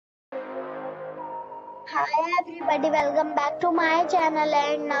Hi everybody, welcome back to my channel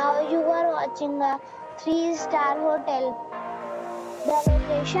and now you are watching a 3-star hotel. The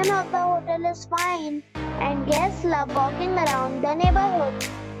location of the hotel is fine and guests love walking around the neighborhood.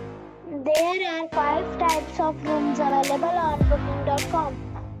 There are 5 types of rooms available on booking.com.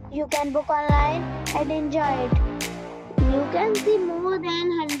 You can book online and enjoy it. You can see more than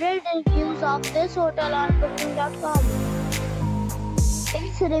 100 reviews of this hotel on booking.com.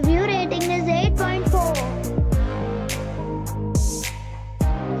 Its review rating is 8.4.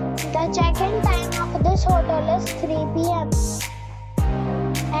 The check-in time of this hotel is 3 p.m.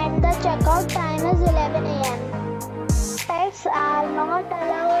 and the check-out time is 11 a.m. Pets are not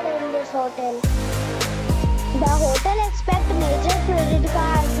allowed in this hotel. The hotel accepts major credit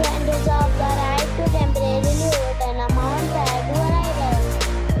cards and reserves the right to temporarily hold an amount prior to arrival.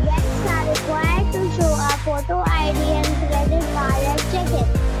 Guests are required to show a photo ID and credit card at check-in.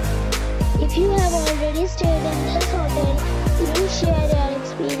 If you have already stayed in this hotel, please share your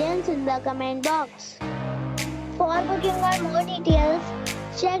experience in the comment box. For booking or more details,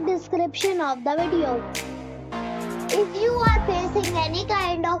 check description of the video. If you are facing any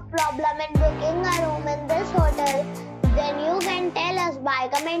kind of problem in booking a room in this hotel, then you can tell us by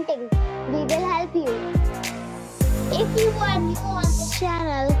commenting. We will help you. If you are new on this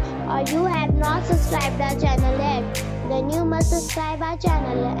channel or you have not subscribed our channel yet, then you must subscribe our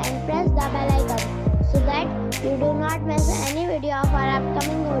channel and press the bell icon so that you do not miss any video of our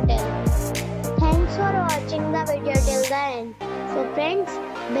upcoming hotel. Thanks for watching the video till the end. So friends,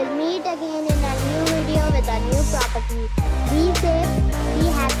 we'll meet again in a new video with a new property. Be safe.